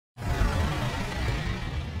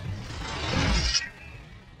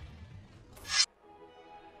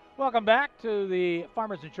Welcome back to the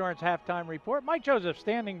Farmers Insurance Halftime Report. Mike Joseph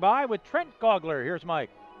standing by with Trent Gaugler. Here's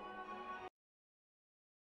Mike.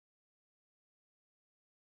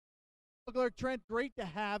 Trent, great to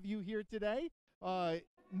have you here today.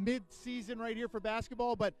 Mid-season right here for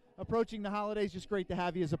basketball, but approaching the holidays, just great to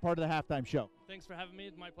have you as a part of the halftime show. Thanks for having me.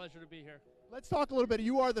 It's my pleasure to be here. Let's talk a little bit.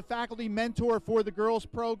 You are the faculty mentor for the girls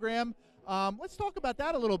program. Let's talk about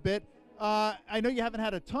that a little bit. I know you haven't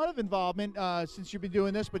had a ton of involvement since you've been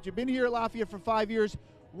doing this, but you've been here at Lafayette for 5 years.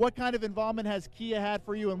 What kind of involvement has Kia had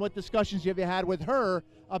for you, and what discussions have you had with her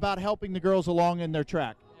about helping the girls along in their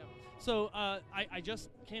track? So I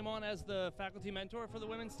just came on as the faculty mentor for the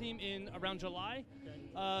women's team in around July.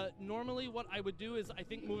 Okay. Normally what I would do is, I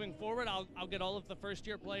think moving forward, I'll get all of the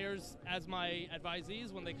first-year players as my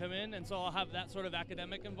advisees when they come in, and so I'll have that sort of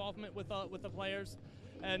academic involvement with the players.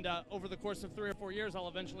 And over the course of 3 or 4 years, I'll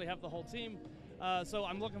eventually have the whole team. So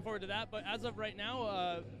I'm looking forward to that. But as of right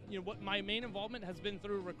now, what my main involvement has been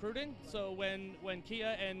through recruiting. So when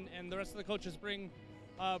Kia and the rest of the coaches bring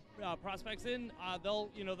prospects in,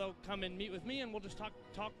 they'll come and meet with me, and we'll just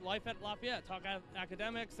talk life at Lafayette, talk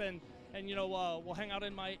academics, and we'll hang out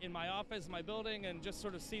in my office, my building, and just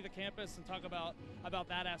sort of see the campus and talk about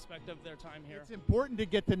that aspect of their time here. It's important to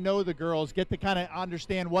get to know the girls, get to kind of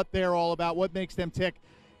understand what they're all about, what makes them tick.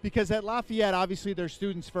 Because at Lafayette, obviously, they're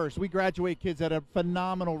students first. We graduate kids at a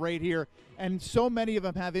phenomenal rate here, and so many of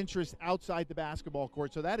them have interest outside the basketball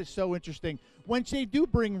court. So that is so interesting. When they do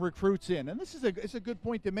bring recruits in, and this is it's a good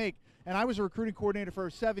point to make, and I was a recruiting coordinator for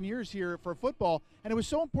 7 years here for football, and it was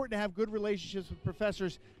so important to have good relationships with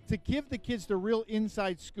professors to give the kids the real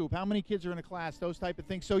inside scoop, how many kids are in a class, those type of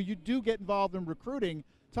things. So you do get involved in recruiting.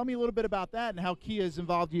 Tell me a little bit about that and how Kia has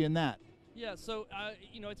involved you in that. Yeah, so,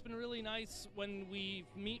 it's been really nice when we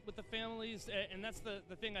meet with the families, and that's the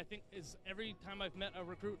thing I think is every time I've met a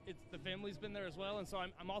recruit, the family's been there as well, and so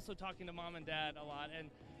I'm also talking to mom and dad a lot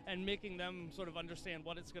and making them sort of understand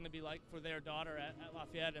what it's going to be like for their daughter at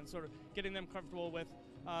Lafayette, and sort of getting them comfortable with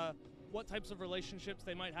what types of relationships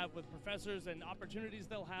they might have with professors and opportunities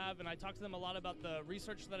they'll have. And I talk to them a lot about the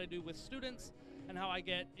research that I do with students and how I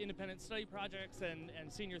get independent study projects and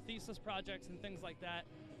senior thesis projects and things like that.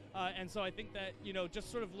 And so I think that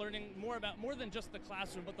just sort of learning more than just the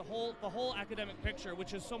classroom, but the whole academic picture,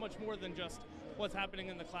 which is so much more than just what's happening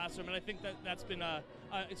in the classroom. And I think that's been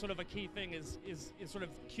it's sort of a key thing is sort of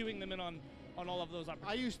cueing them in on all of those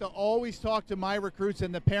opportunities. I used to always talk to my recruits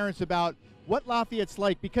and the parents about what Lafayette's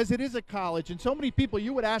like, because it is a college, and so many people,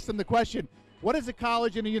 you would ask them the question, what is a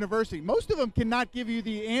college and a university? Most of them cannot give you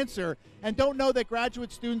the answer and don't know that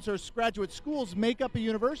graduate students or graduate schools make up a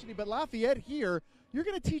university. But Lafayette here, you're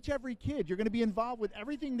going to teach every kid. You're going to be involved with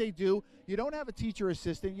everything they do. You don't have a teacher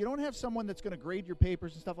assistant. You don't have someone that's going to grade your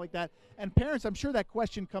papers and stuff like that. And parents, I'm sure that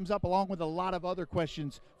question comes up along with a lot of other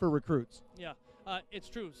questions for recruits. Yeah. It's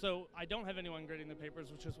true. So I don't have anyone grading the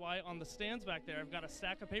papers, which is why on the stands back there, I've got a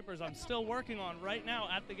stack of papers I'm still working on right now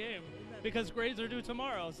at the game because grades are due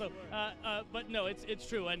tomorrow. So, but no, it's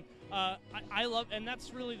true. And I love, and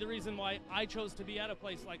that's really the reason why I chose to be at a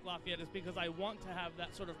place like Lafayette, is because I want to have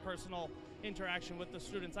that sort of personal interaction with the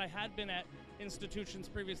students. I had been at institutions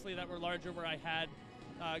previously that were larger where I had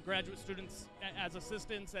graduate students as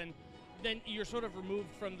assistants, and then you're sort of removed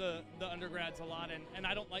from the undergrads a lot, and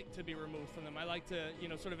I don't like to be removed from them. I like to,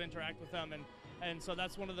 sort of interact with them, and so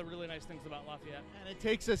that's one of the really nice things about Lafayette. And it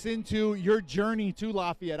takes us into your journey to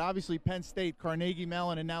Lafayette. Obviously, Penn State, Carnegie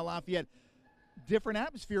Mellon, and now Lafayette. Different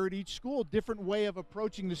atmosphere at each school, different way of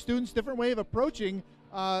approaching the students, different way of approaching,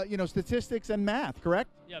 statistics and math,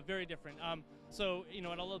 correct? Yeah, very different. So,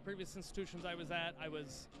 at all the previous institutions I was at, I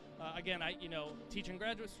was, teaching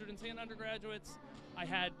graduate students and undergraduates. I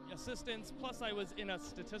had assistants, plus I was in a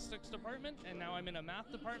statistics department, and now I'm in a math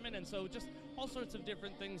department, and so just all sorts of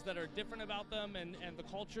different things that are different about them, and the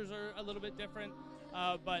cultures are a little bit different,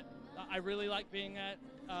 but I really like being at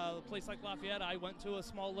a place like Lafayette. I went to a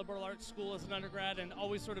small liberal arts school as an undergrad and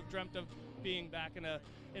always sort of dreamt of being back in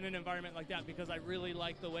an environment like that, because I really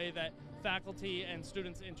like the way that faculty and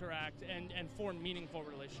students interact and form meaningful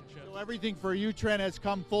relationships. So everything for you, Trent, has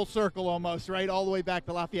come full circle almost, right? All the way back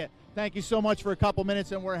to Lafayette. Thank you so much for a couple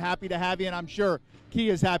minutes, and we're happy to have you, and I'm sure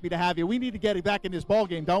Kia's happy to have you. We need to get back in this ball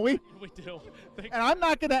game, don't we? We do. And I'm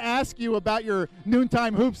not going to ask you about your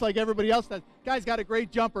noontime hoops like everybody else does. Guy's got a great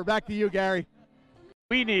jumper. Back to you, Gary.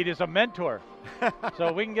 We need is a mentor.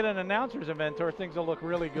 So we can get an announcer as a mentor, things will look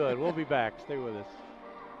really good. We'll be back. Stay with us.